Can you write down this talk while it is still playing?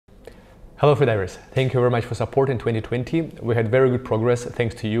Hello freedivers, thank you very much for support in 2020. We had very good progress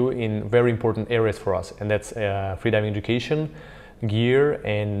thanks to you in very important areas for us, and that's freediving education, gear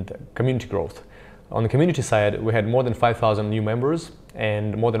and community growth. On the community side, we had more than 5,000 new members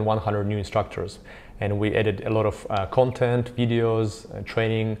and more than 100 new instructors, and we added a lot of content, videos,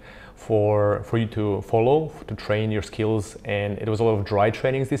 training for you to follow, to train your skills, and it was a lot of dry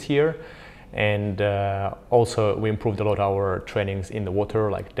trainings this year. And also we improved a lot our trainings in the water,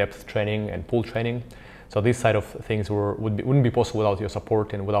 like depth training and pool training. So this side of things wouldn't be possible without your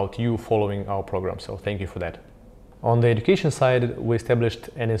support and without you following our program. So thank you for that. On the education side, we established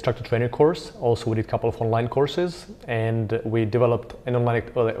an instructor trainer course. Also, we did a couple of online courses, and we developed an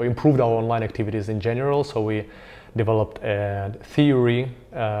we improved our online activities in general. So we developed theory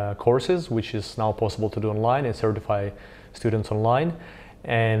courses, which is now possible to do online and certify students online.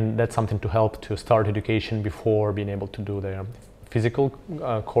 And that's something to help to start education before being able to do the physical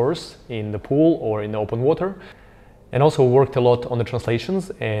course in the pool or in the open water. And also worked a lot on the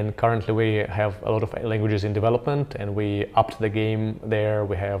translations, and currently we have a lot of languages in development, and we upped the game there.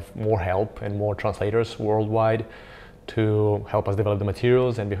 We have more help and more translators worldwide to help us develop the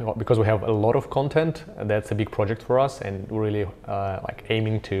materials, and because we have a lot of content, that's a big project for us, and we're really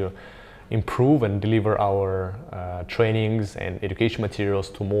aiming to improve and deliver our trainings and education materials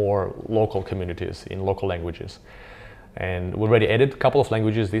to more local communities in local languages. And we already added a couple of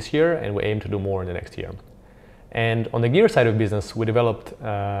languages this year, and we aim to do more in the next year. And on the gear side of business, we developed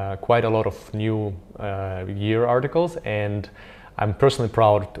quite a lot of new gear articles, and I'm personally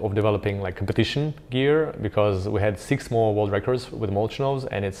proud of developing competition gear, because we had 6 more world records with Molchanovs,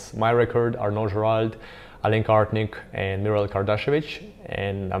 and it's my record, Arnaud Gerald, Alenka Artnik and Mirel Kardashevich,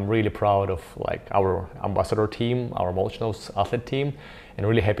 and I'm really proud of our ambassador team, our Molchanovs athlete team, and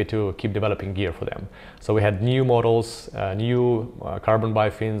really happy to keep developing gear for them. So we had new models, new carbon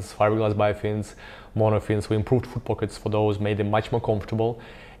bifins, fiberglass bifins, monofins. We improved foot pockets for those, made them much more comfortable,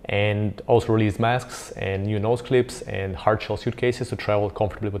 and also released masks and new nose clips and hard shell suitcases to travel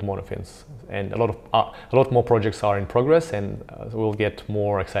comfortably with monofins. And a lot more projects are in progress, and we'll get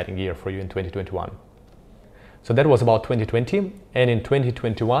more exciting gear for you in 2021. So that was about 2020, and in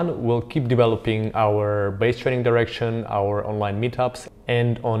 2021 we'll keep developing our base training direction, our online meetups,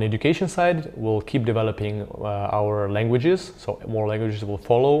 and on education side we'll keep developing our languages, so more languages will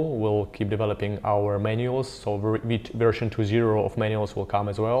follow. We'll keep developing our manuals, so version 2.0 of manuals will come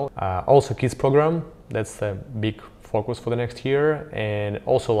as well. Also kids program, that's a big focus for the next year, and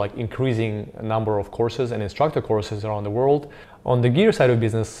also increasing number of courses and instructor courses around the world. On the gear side of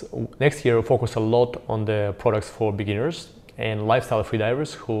business, next year we'll focus a lot on the products for beginners and lifestyle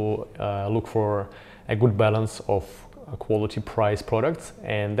freedivers who look for a good balance of quality price products,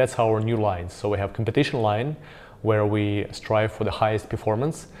 and that's our new lines. So we have competition line where we strive for the highest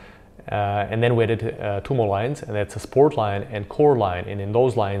performance, and then we added 2 more lines, and that's a sport line and core line, and in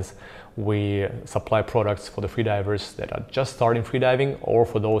those lines we supply products for the freedivers that are just starting freediving, or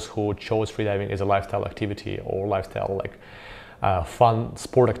for those who chose freediving as a lifestyle activity or lifestyle fun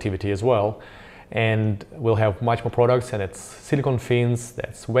sport activity as well. And we'll have much more products, and it's silicone fins,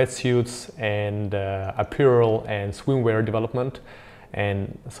 that's wetsuits and apparel and swimwear development.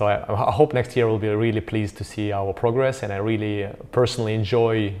 And so I hope next year we'll be really pleased to see our progress, and I really personally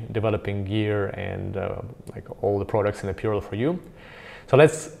enjoy developing gear and all the products and apparel for you. So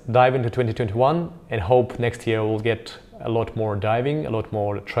let's dive into 2021 and hope next year we'll get a lot more diving, a lot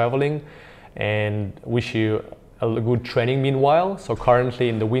more traveling, and wish you a good training meanwhile. So currently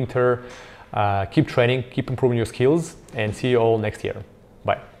in the winter, keep training, keep improving your skills, and see you all next year.